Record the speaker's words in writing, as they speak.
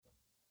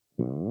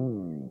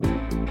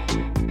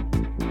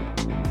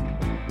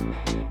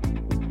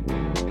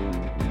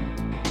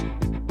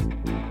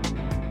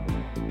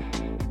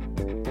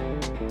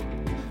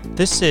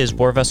This is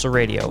War Vessel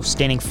Radio,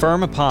 standing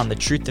firm upon the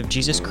truth of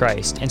Jesus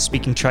Christ and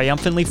speaking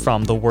triumphantly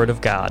from the Word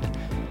of God,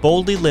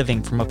 boldly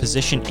living from a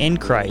position in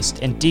Christ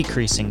and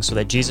decreasing so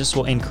that Jesus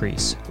will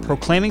increase,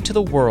 proclaiming to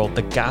the world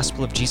the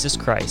gospel of Jesus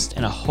Christ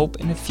and a hope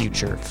in a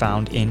future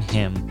found in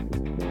Him.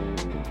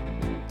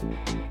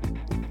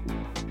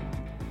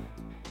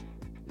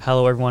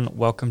 Hello everyone,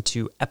 welcome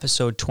to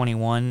episode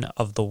 21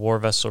 of the War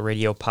Vessel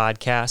Radio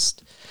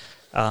podcast.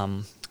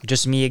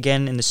 Just me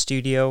again in the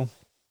studio.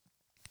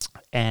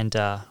 And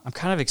I'm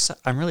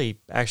really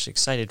actually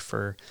excited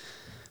for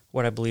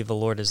what I believe the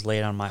Lord has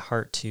laid on my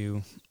heart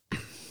to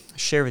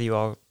share with you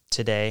all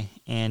today.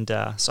 And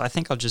so I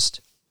think I'll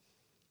just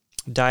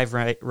dive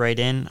right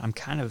in. I'm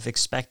kind of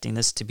expecting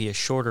this to be a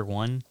shorter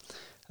one,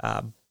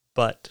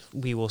 but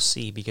we will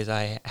see because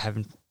I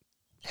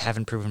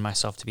haven't proven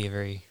myself to be a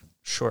very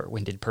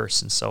short-winded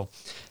person. So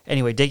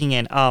anyway, digging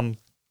in. I've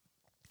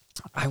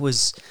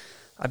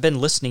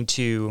been listening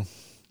to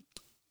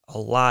a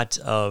lot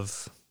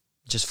of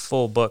just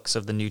full books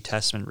of the New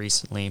Testament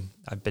recently.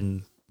 I've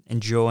been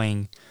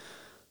enjoying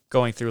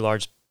going through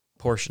large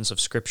portions of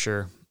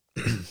Scripture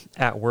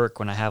at work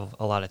when I have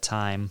a lot of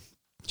time,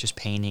 just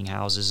painting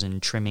houses and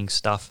trimming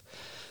stuff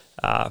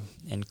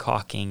and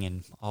caulking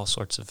and all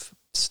sorts of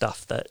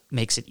stuff that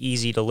makes it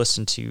easy to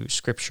listen to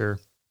Scripture.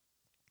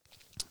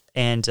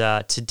 And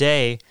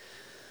yesterday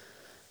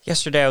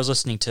I was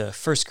listening to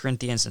 1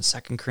 Corinthians and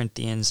 2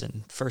 Corinthians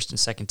and 1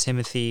 and 2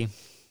 Timothy,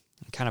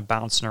 kind of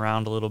bouncing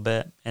around a little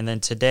bit. And then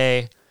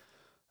today,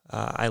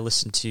 I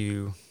listened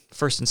to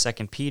 1 and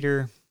 2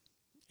 Peter,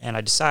 and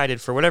I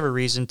decided, for whatever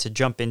reason, to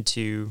jump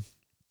into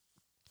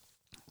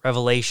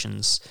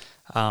Revelations.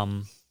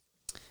 And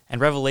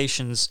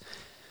Revelations,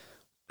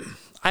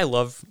 I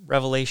love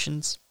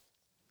Revelations,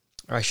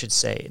 or I should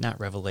say, not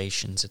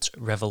Revelations, it's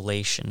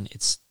Revelation.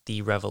 It's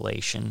the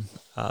revelation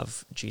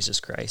of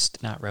Jesus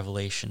Christ, not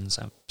Revelations.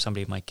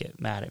 Somebody might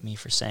get mad at me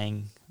for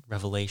saying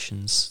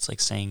Revelations. It's like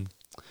saying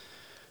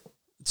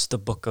it's the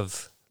book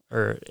of,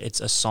 or it's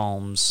a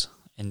Psalms,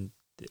 and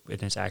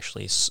it is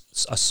actually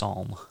a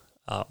psalm.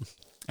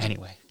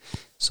 Anyway,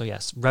 so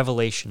yes,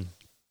 Revelation.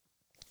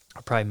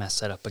 I'll probably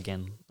mess that up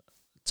again.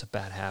 It's a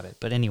bad habit.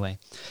 But anyway,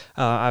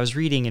 I was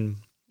reading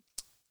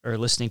or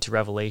listening to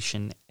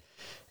Revelation,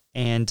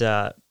 and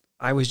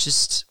I was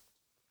just,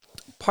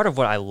 part of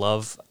what I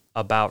love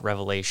about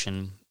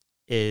Revelation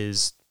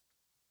is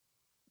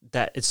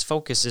that its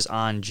focus is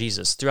on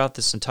Jesus. Throughout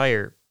this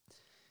entire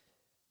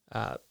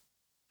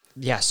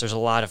yes, there's a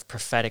lot of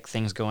prophetic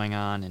things going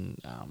on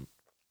and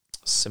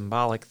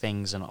symbolic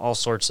things and all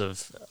sorts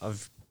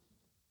of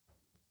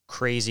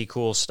crazy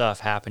cool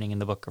stuff happening in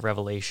the book of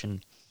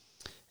Revelation.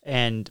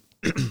 And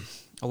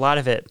a lot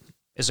of it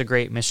is a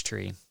great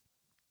mystery.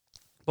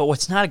 But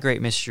what's not a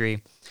great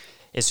mystery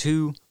is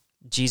who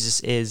Jesus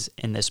is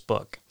in this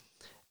book.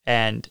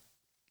 And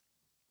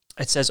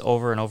it says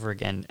over and over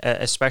again,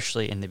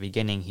 especially in the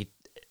beginning,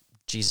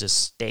 Jesus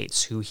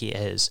states who he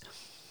is.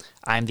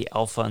 I am the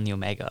Alpha and the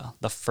Omega,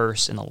 the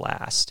first and the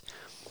last.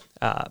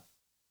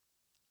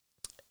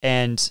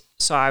 And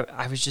so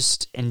I was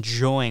just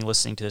enjoying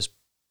listening to this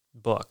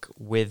book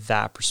with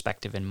that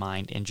perspective in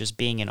mind and just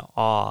being in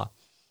awe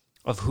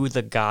of who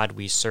the God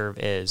we serve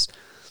is.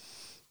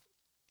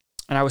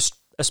 And I was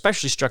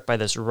especially struck by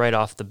this right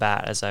off the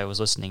bat as I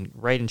was listening,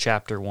 right in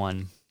chapter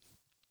 1.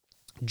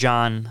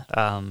 John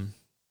kind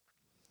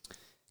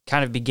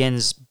of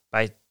begins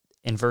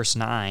in verse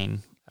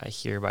 9,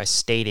 here by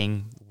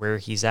stating where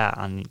he's at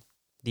on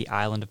the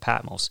island of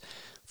Patmos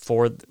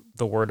for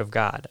the word of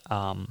God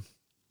and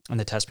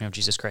the testimony of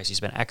Jesus Christ. He's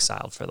been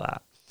exiled for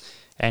that.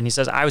 And he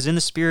says, I was in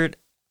the Spirit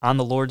on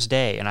the Lord's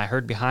day, and I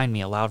heard behind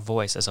me a loud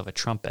voice as of a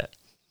trumpet.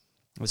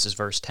 This is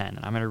verse 10,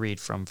 and I'm going to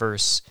read from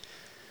verse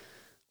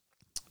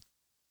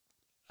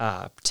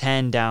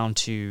 10 down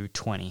to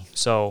 20.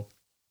 So,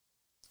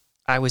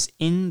 I was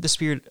in the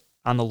Spirit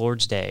on the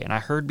Lord's day, and I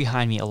heard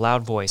behind me a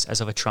loud voice as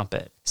of a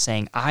trumpet,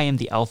 saying, I am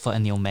the Alpha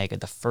and the Omega,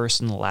 the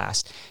first and the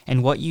last.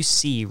 And what you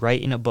see,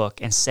 write in a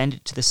book, and send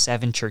it to the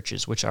 7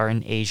 churches which are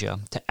in Asia,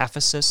 to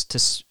Ephesus, to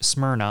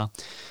Smyrna,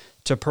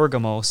 to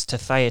Pergamos, to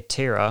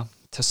Thyatira,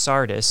 to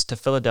Sardis, to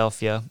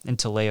Philadelphia, and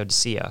to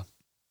Laodicea.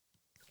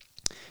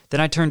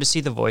 Then I turned to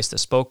see the voice that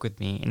spoke with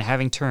me, and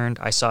having turned,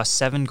 I saw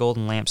 7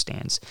 golden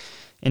lampstands.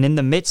 And in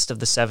the midst of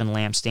the 7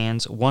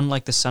 lampstands, one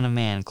like the Son of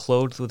Man,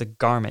 clothed with a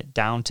garment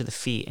down to the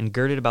feet, and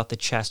girded about the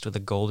chest with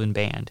a golden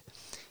band.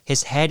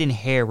 His head and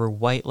hair were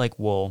white like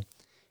wool,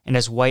 and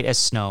as white as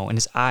snow, and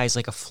his eyes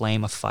like a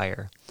flame of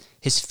fire.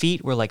 His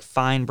feet were like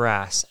fine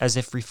brass, as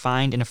if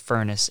refined in a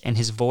furnace, and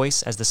his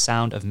voice as the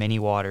sound of many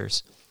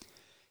waters.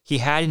 He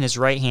had in his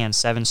right hand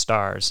 7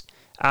 stars.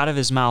 Out of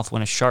his mouth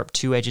went a sharp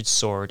 2-edged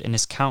sword, and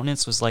his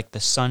countenance was like the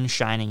sun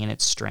shining in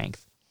its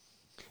strength.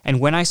 And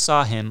when I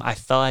saw him, I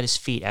fell at his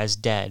feet as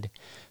dead.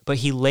 But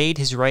he laid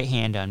his right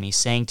hand on me,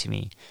 saying to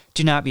me,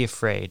 Do not be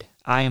afraid.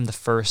 I am the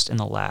first and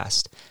the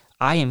last.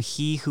 I am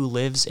he who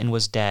lives and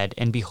was dead,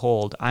 and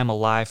behold, I am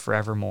alive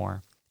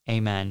forevermore.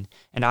 Amen.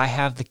 And I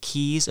have the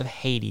keys of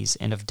Hades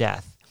and of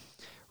death.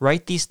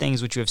 Write these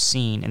things which you have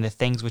seen, and the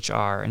things which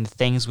are, and the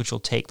things which will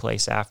take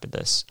place after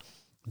this.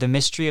 The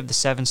mystery of the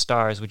 7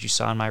 stars which you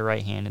saw in my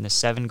right hand, and the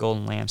 7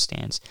 golden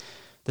lampstands.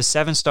 The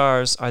 7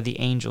 stars are the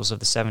angels of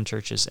the 7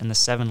 churches, and the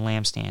 7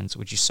 lampstands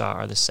which you saw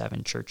are the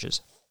 7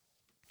 churches.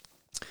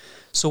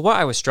 So what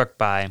I was struck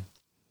by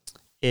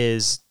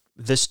is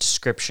this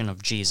description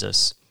of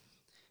Jesus.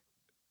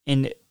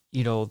 In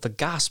the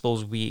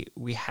Gospels,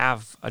 we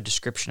have a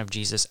description of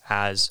Jesus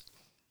as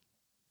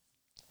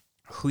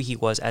who he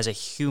was as a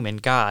human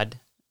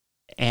God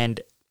and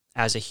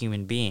as a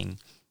human being.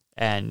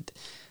 And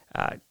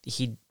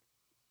he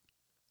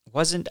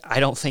wasn't, I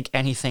don't think,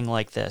 anything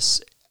like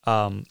this.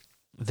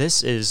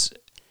 This is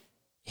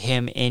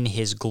him in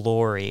his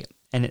glory.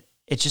 And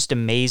it just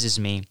amazes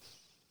me,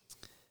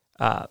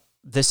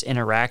 this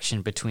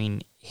interaction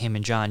between him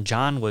and John.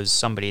 John was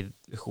somebody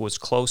who was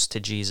close to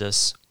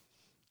Jesus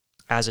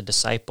as a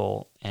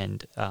disciple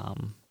and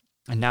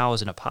now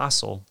as an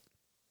apostle.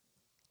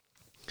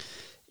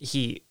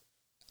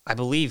 I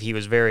believe he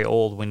was very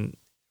old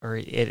or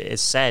it is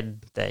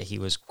said that he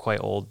was quite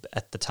old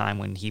at the time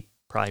when he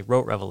probably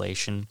wrote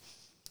Revelation.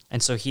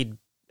 And so he'd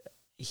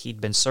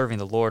been serving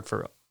the Lord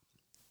for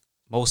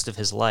most of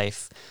his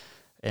life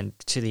and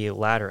to the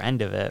latter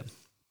end of it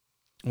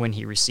when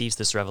he receives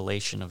this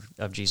revelation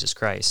of Jesus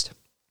Christ.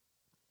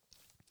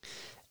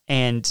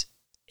 And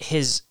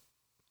his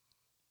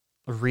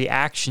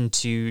reaction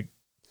to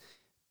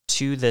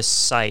this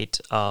sight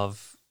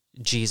of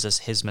Jesus,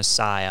 his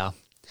Messiah,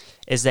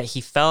 is that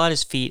he fell at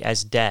his feet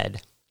as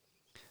dead,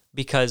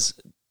 because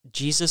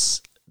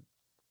Jesus,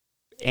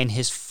 in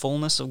his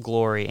fullness of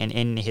glory and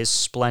in his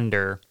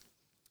splendor,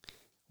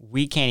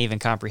 we can't even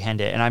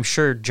comprehend it. And I'm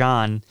sure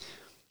John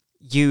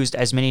used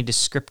as many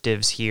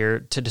descriptives here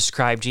to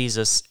describe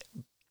Jesus,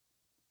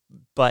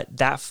 but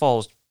that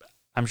falls,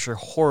 I'm sure,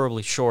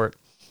 horribly short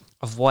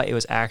of what it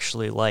was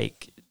actually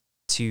like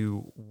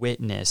to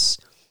witness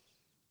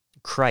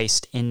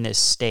Christ in this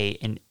state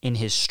and in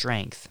his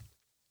strength.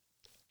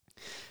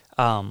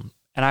 And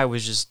I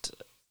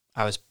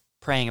was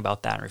praying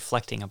about that and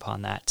reflecting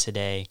upon that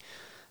today.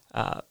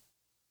 I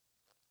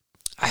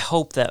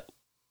hope that,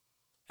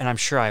 and I'm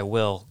sure I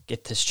will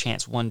get this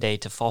chance one day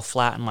to fall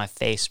flat on my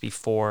face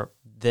before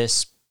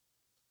this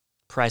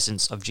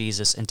presence of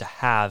Jesus and to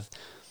have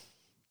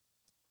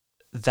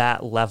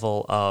that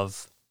level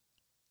of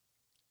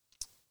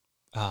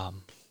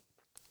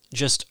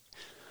just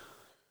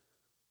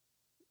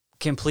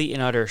complete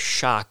and utter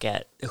shock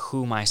at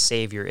who my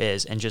Savior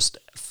is and just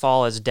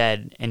fall as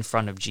dead in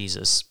front of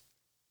Jesus.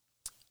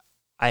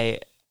 I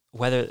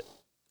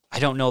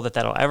don't know that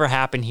that'll ever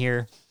happen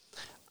here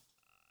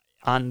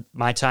on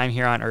my time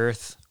here on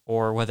earth,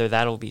 or whether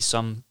that'll be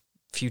some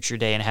future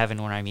day in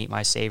heaven when I meet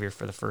my Savior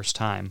for the first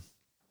time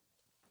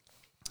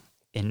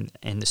in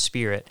the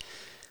Spirit.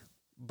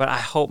 But I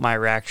hope my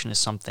reaction is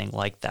something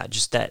like that,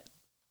 just that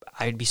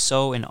I'd be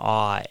so in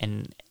awe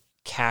and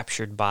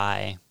captured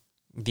by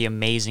the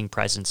amazing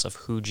presence of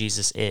who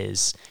Jesus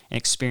is and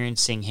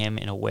experiencing him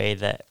in a way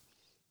that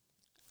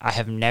I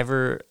have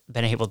never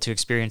been able to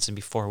experience him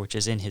before, which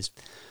is in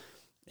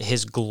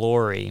his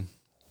glory.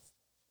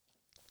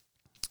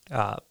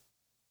 I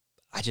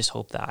just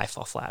hope that I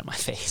fall flat on my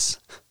face.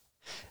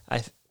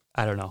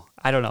 I don't know.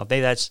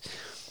 Maybe that's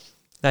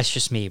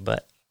just me,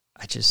 but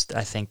I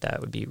think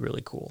that would be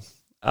really cool.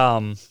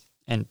 And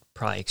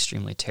probably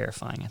extremely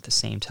terrifying at the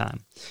same time.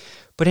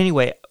 But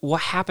anyway,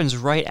 what happens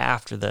right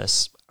after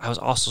this, I was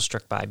also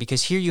struck by,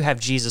 because here you have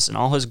Jesus in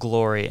all his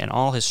glory and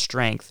all his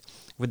strength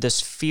with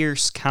this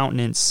fierce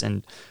countenance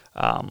and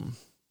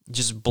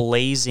just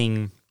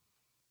blazing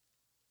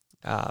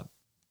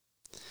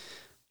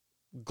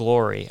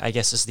glory, I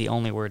guess is the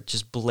only word,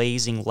 just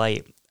blazing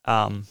light.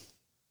 And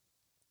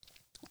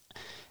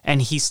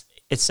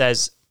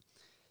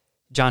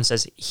John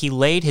says, he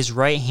laid his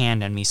right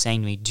hand on me,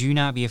 saying to me, do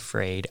not be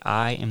afraid,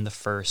 I am the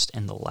first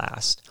and the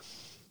last.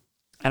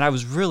 And I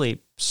was really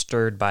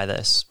stirred by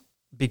this,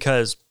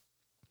 because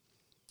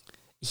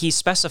he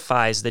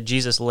specifies that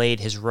Jesus laid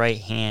his right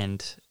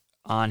hand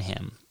on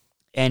him.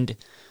 And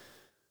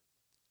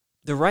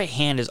the right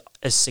hand is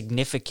as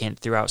significant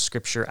throughout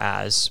Scripture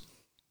as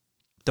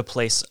the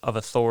place of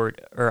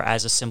authority, or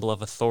as a symbol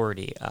of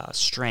authority,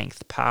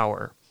 strength,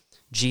 power.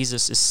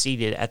 Jesus is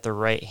seated at the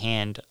right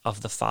hand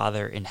of the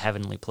Father in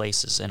heavenly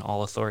places, and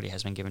all authority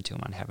has been given to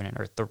him on heaven and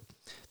earth.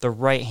 The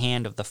right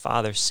hand of the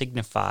Father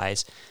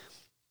signifies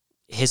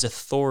his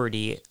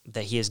authority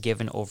that he has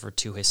given over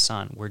to his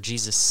Son. Where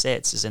Jesus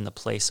sits is in the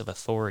place of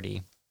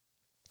authority.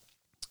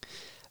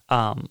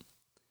 And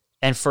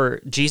for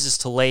Jesus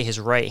to lay his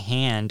right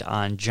hand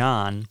on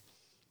John,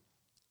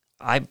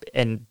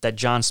 and that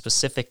John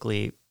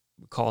specifically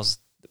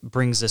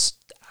brings this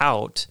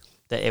out,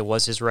 that it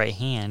was his right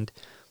hand.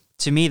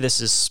 To me, this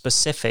is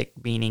specific,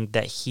 meaning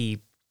that he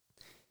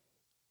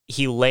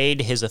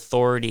laid his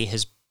authority,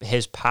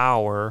 his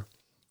power,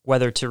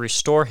 whether to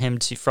restore him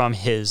from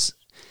his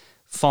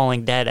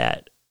falling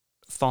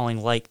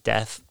like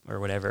death or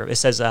whatever. It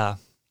says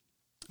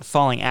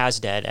falling as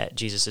dead at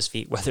Jesus'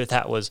 feet, whether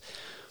that was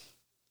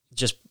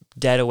just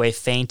dead away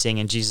fainting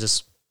and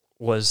Jesus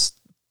was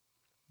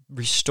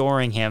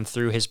restoring him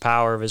through his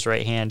power of his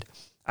right hand.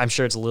 I'm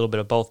sure it's a little bit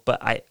of both,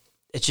 but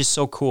it's just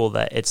so cool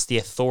that it's the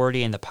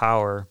authority and the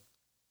power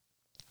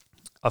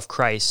of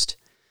Christ.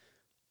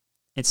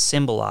 It's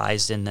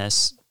symbolized in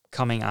this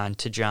coming on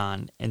to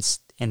John, and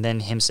then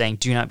him saying,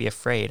 "Do not be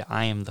afraid,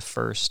 I am the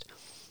first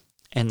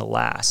and the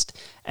last."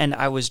 And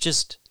I was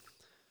just,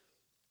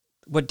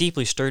 what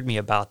deeply stirred me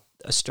up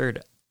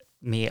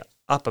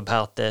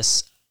about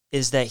this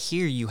is that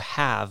here you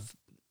have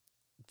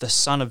the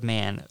Son of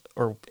Man,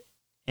 or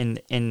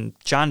in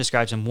John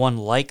describes him one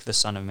like the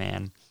Son of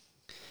Man,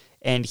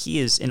 and he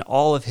is in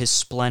all of his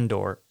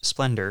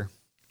splendor,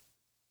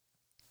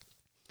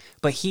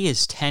 but he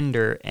is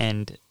tender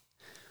and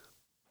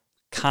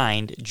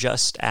kind,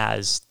 just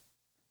as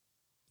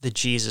the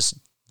Jesus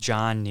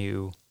John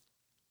knew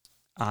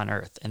on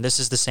earth. And this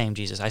is the same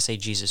Jesus. I say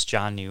Jesus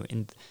John knew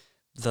in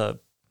the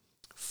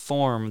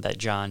form that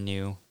John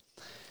knew,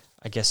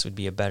 I guess would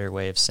be a better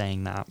way of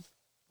saying that.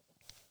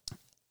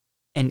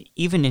 And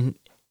even in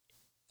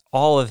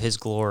all of his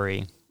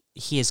glory,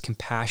 he is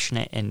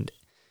compassionate and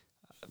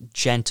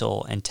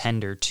gentle and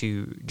tender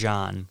to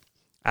John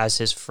as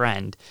his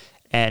friend.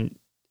 And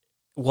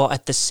while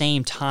at the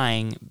same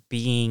time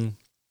being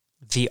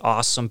the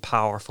awesome,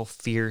 powerful,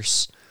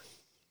 fierce,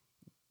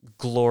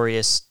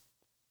 glorious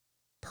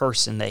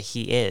person that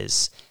he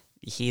is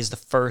the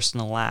first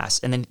and the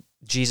last. And then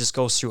Jesus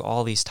goes through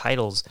all these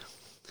titles,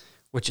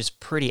 which is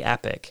pretty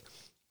epic.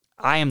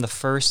 I am the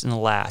first and the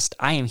last.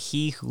 I am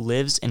he who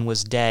lives and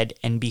was dead,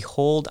 and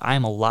behold, I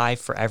am alive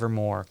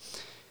forevermore.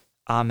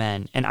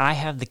 Amen. And I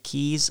have the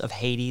keys of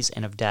Hades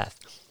and of death.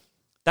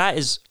 That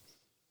is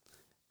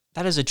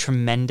a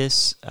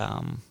tremendous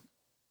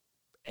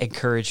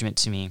encouragement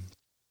to me.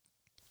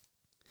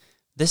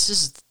 This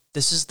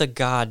is the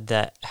God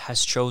that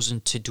has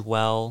chosen to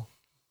dwell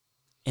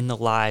in the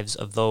lives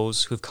of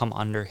those who've come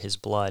under his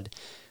blood,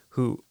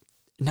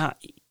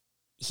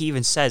 he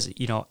even says,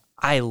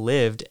 I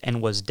lived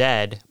and was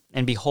dead,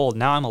 and behold,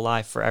 now I'm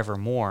alive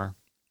forevermore.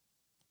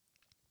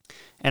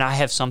 And I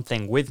have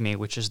something with me,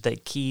 which is the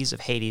keys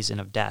of Hades and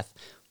of death.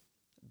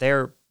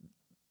 They're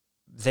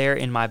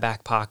in my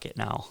back pocket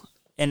now.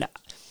 And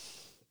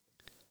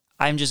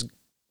I'm just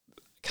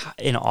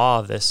in awe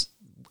of this,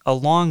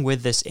 along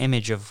with this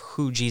image of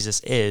who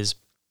Jesus is,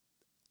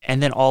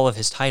 and then all of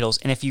his titles.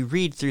 And if you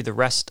read through the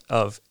rest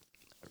of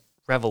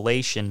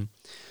Revelation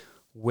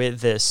with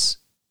this,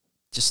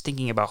 just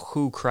thinking about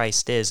who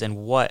Christ is and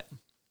what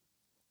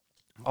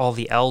all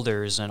the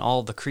elders and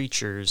all the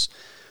creatures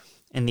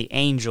and the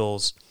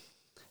angels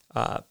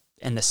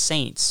and the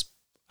saints,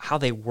 how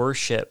they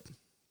worship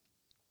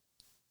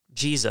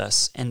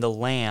Jesus and the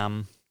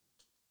Lamb,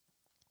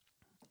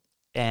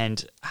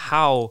 and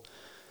how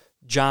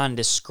John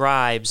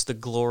describes the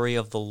glory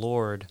of the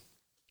Lord.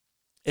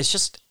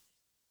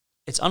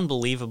 It's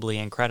unbelievably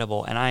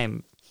incredible,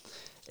 and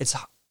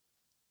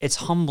it's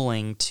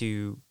humbling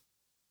to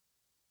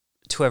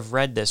have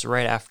read this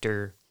right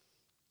after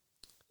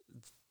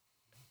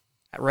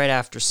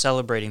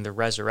celebrating the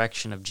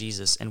resurrection of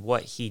Jesus and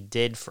what he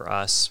did for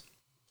us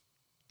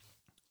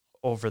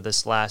over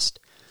this last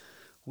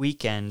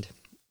weekend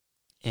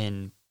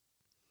in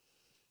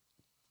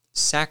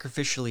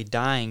sacrificially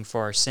dying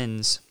for our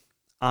sins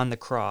on the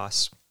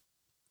cross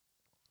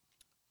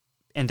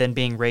and then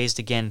being raised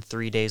again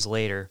 3 days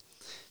later,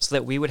 so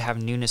that we would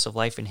have newness of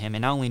life in him,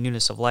 and not only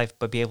newness of life,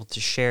 but be able to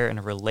share in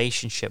a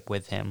relationship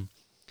with him,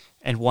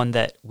 and one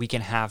that we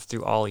can have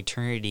through all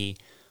eternity,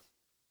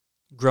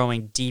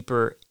 growing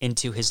deeper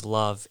into his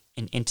love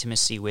and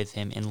intimacy with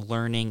him and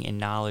learning and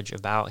knowledge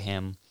about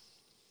him.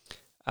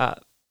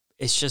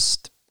 It's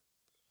just,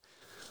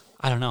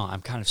 I don't know,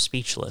 I'm kind of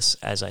speechless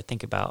as I've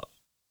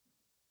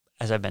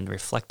been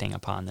reflecting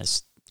upon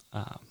this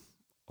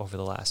over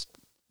the last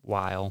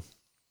while.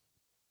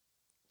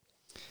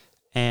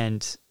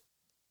 And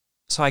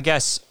so I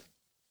guess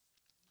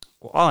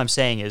all I'm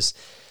saying is,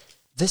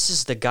 this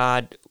is the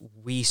God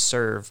we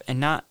serve,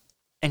 and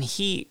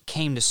he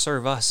came to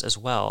serve us as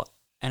well.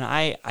 And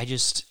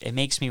it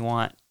makes me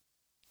want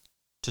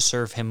to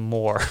serve him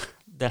more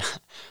than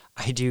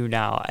I do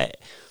now.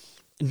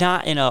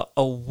 Not in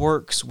a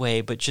works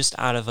way, but just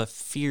out of a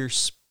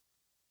fierce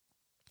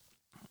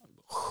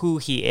who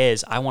he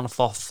is. I want to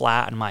fall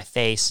flat on my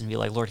face and be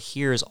like, Lord,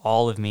 here's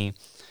all of me.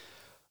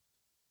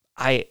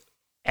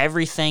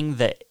 Everything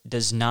that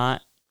is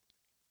not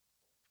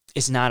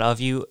of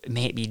you,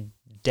 may it be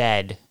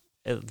dead.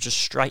 Just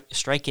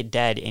strike it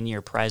dead in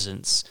your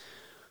presence,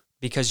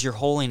 because your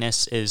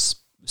holiness is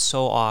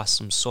so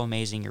awesome, so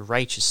amazing. Your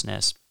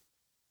righteousness,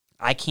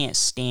 I can't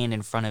stand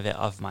in front of it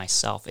of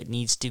myself. It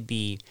needs to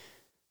be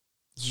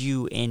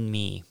you in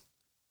me,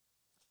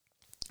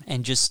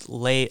 and just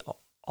lay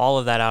all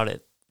of that out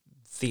at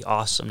the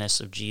awesomeness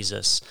of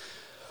Jesus,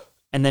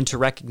 and then to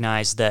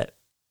recognize that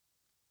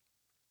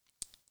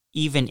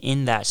even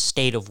in that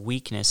state of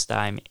weakness that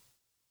I'm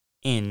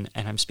in,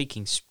 and I'm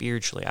speaking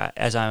spiritually,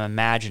 as I'm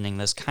imagining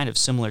this, kind of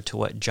similar to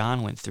what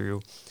John went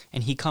through,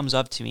 and he comes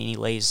up to me and he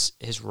lays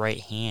his right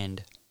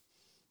hand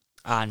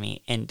on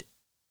me, and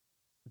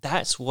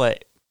that's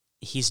what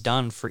he's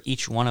done for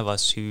each one of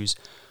us who's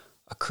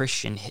a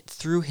Christian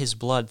through his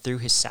blood, through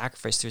his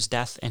sacrifice, through his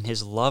death, and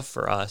his love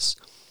for us.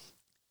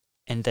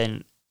 And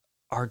then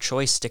our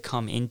choice to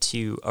come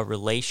into a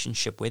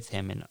relationship with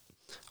him and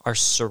our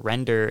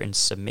surrender and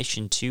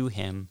submission to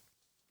him.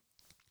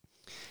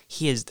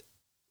 He is,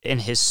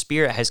 and his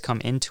spirit has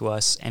come into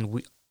us,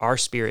 and our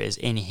spirit is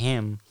in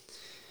him.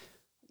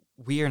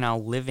 We are now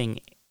living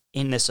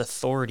in this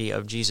authority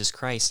of Jesus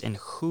Christ, and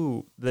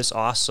who this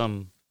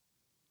awesome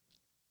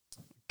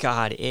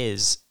God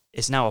is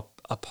now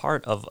a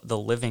part of the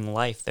living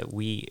life that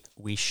we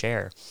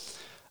share.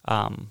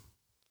 And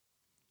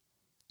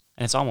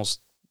it's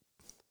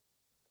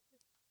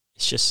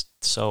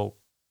just so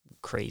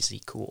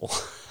crazy cool.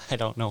 I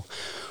don't know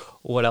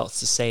what else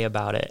to say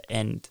about it.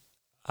 And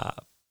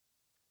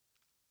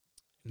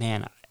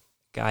man,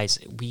 guys,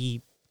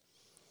 we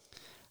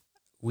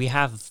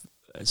have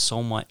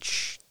so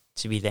much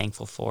to be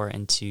thankful for,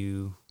 and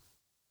to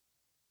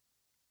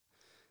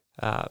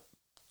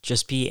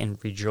just be in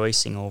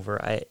rejoicing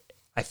over.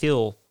 I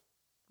feel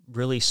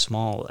really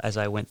small as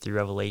I went through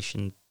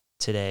Revelation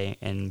today,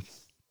 and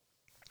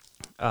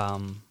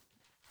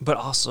but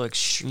also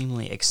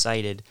extremely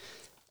excited.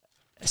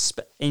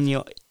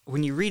 And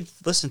when you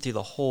listen through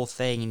the whole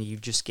thing, and you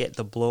just get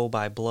the blow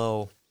by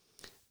blow,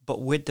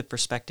 but with the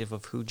perspective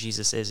of who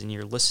Jesus is, and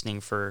you're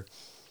listening for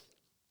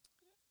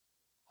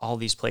all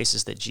these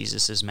places that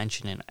Jesus is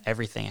mentioned and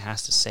everything it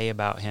has to say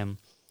about him.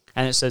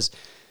 And it says,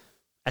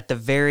 at the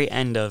very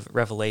end of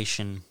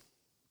Revelation,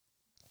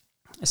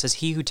 it says,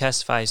 "He who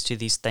testifies to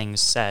these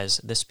things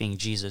says," this being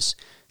Jesus,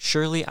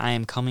 "Surely I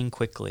am coming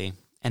quickly."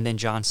 And then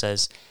John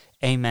says,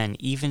 "Amen.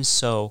 Even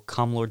so,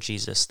 come, Lord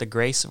Jesus. The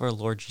grace of our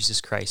Lord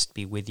Jesus Christ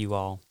be with you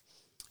all.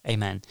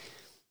 Amen."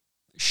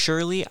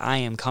 Surely I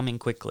am coming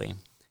quickly.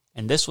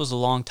 And this was a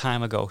long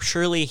time ago.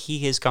 Surely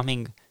he is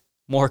coming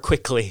more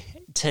quickly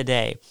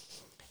today.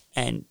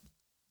 And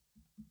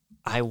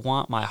I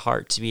want my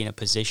heart to be in a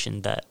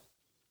position that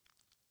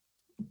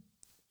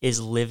is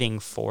living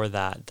for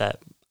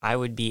that I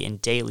would be in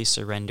daily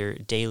surrender,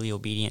 daily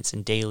obedience,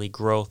 and daily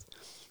growth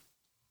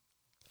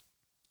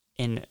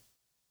in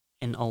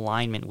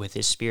alignment with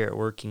his spirit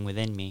working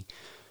within me,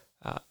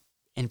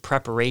 in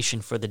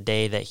preparation for the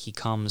day that he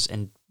comes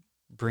and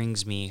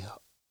brings me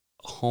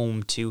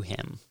home to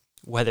him,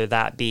 whether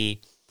that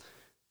be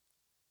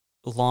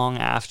long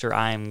after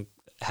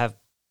have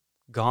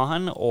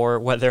gone or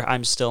whether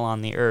I'm still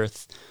on the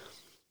earth.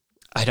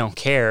 I don't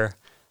care.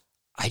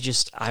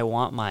 I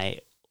want my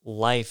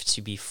life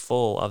to be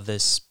full of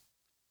this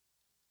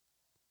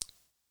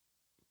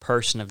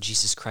person of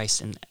Jesus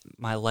Christ, and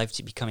my life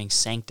to becoming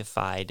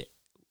sanctified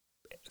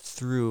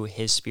through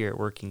his spirit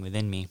working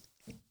within me.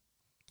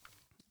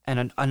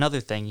 And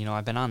another thing,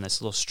 I've been on this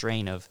little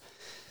strain of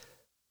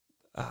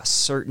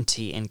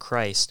certainty in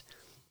Christ.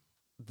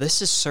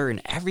 This is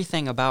certain.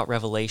 Everything about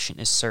Revelation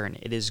is certain.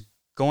 It is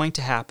going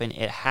to happen.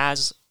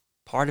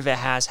 Part of it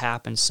has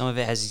happened. Some of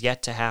it has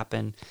yet to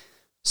happen.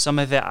 Some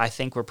of it I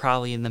think we're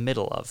probably in the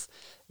middle of.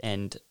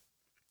 And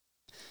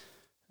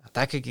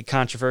that could get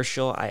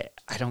controversial. I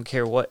don't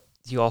care what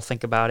you all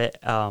think about it,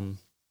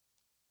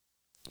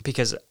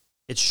 because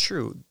it's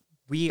true.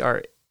 We've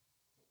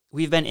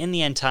been in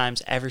the end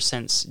times ever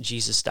since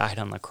Jesus died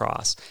on the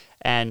cross.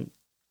 And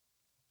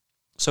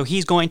so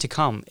he's going to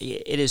come.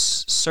 It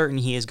is certain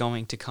he is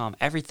going to come.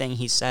 Everything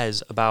he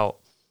says about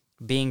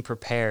being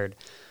prepared,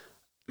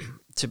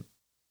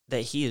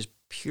 that he is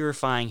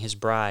purifying his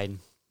bride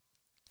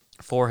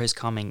for his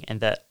coming, and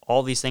that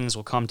all these things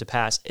will come to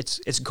pass,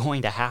 it's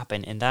going to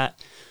happen. And that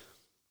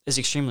is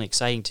extremely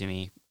exciting to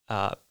me,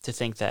 to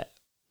think that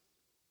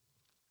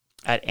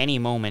at any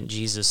moment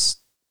Jesus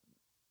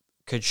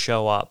could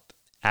show up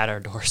at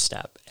our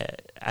doorstep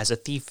as a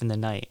thief in the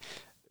night.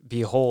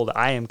 "Behold,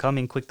 I am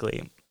coming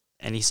quickly."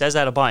 And he says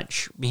that a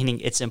bunch, meaning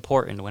it's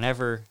important.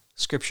 Whenever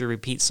Scripture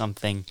repeats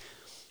something,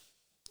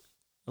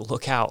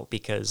 look out,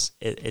 because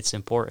it's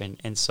important.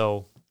 And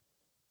so,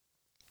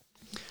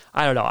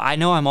 I don't know. I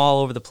know I'm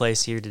all over the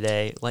place here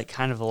today, like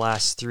kind of the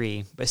last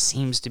three, but it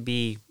seems to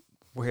be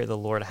where the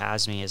Lord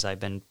has me as I've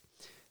been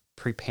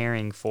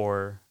preparing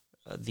for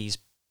these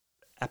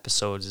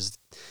episodes, is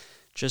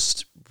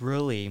just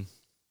really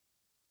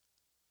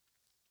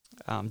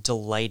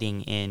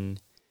delighting in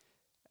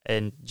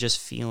and just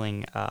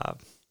feeling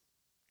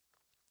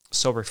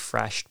so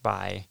refreshed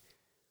by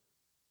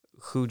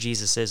who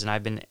Jesus is. And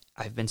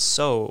I've been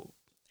so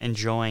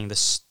enjoying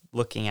this,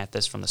 looking at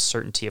this from the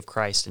certainty of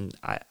Christ. And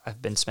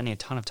I've been spending a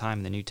ton of time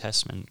in the New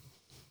Testament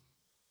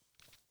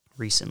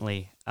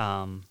recently,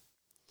 and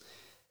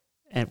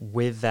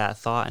with that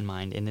thought in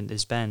mind. And it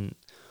has been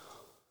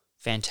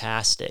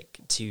fantastic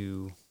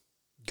to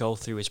go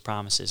through his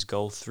promises,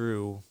 go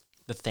through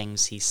the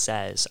things he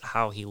says,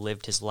 how he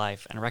lived his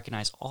life, and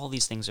recognize all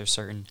these things are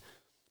certain.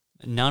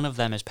 None of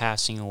them is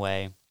passing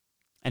away.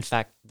 In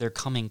fact, they're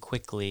coming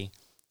quickly.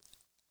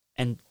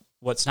 And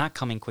what's not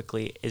coming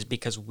quickly is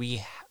because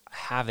we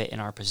have it in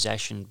our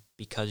possession,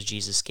 because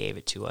Jesus gave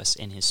it to us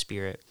in his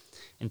Spirit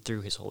and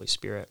through his Holy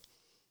Spirit.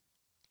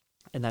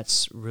 And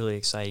that's really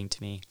exciting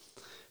to me.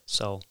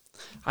 So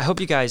I hope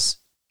you guys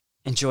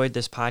enjoyed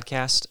this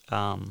podcast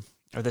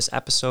or this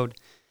episode.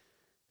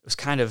 It was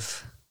kind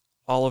of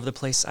all over the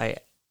place. I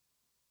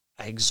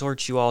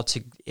exhort you all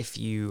to, if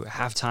you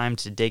have time,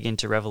 to dig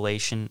into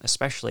Revelation,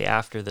 especially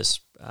after this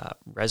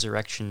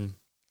resurrection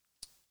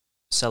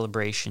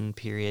celebration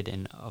period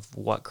and of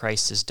what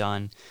Christ has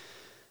done.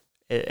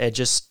 It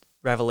just,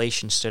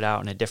 Revelation stood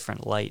out in a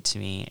different light to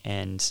me,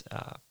 and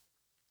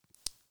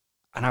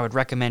I would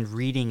recommend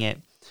reading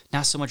it,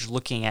 not so much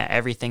looking at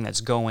everything that's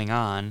going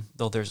on,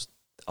 though there's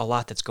a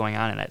lot that's going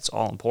on and it's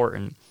all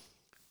important,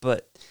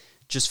 but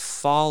just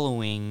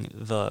following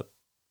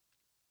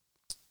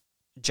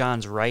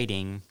John's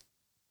writing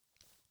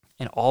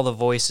and all the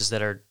voices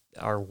that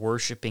are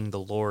worshiping the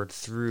Lord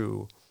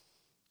through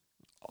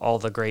all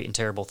the great and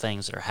terrible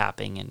things that are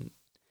happening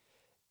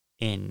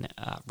in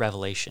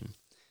Revelation.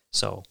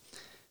 So,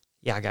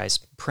 yeah, guys,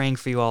 praying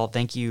for you all.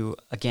 Thank you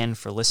again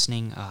for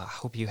listening. I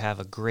hope you have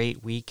a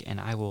great week, and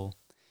I'll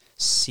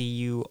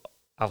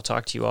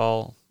talk to you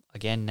all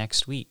again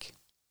next week.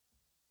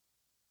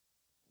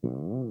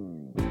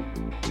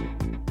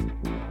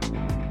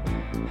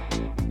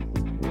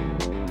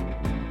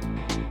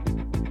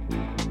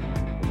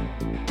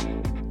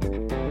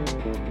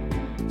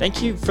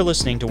 Thank you for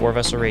listening to War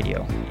Vessel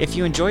Radio. If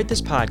you enjoyed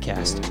this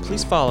podcast,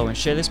 please follow and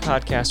share this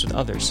podcast with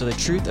others so the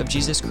truth of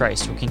Jesus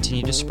Christ will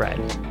continue to spread.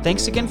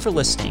 Thanks again for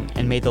listening,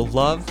 and may the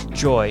love,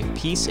 joy,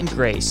 peace, and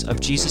grace of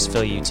Jesus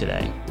fill you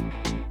today.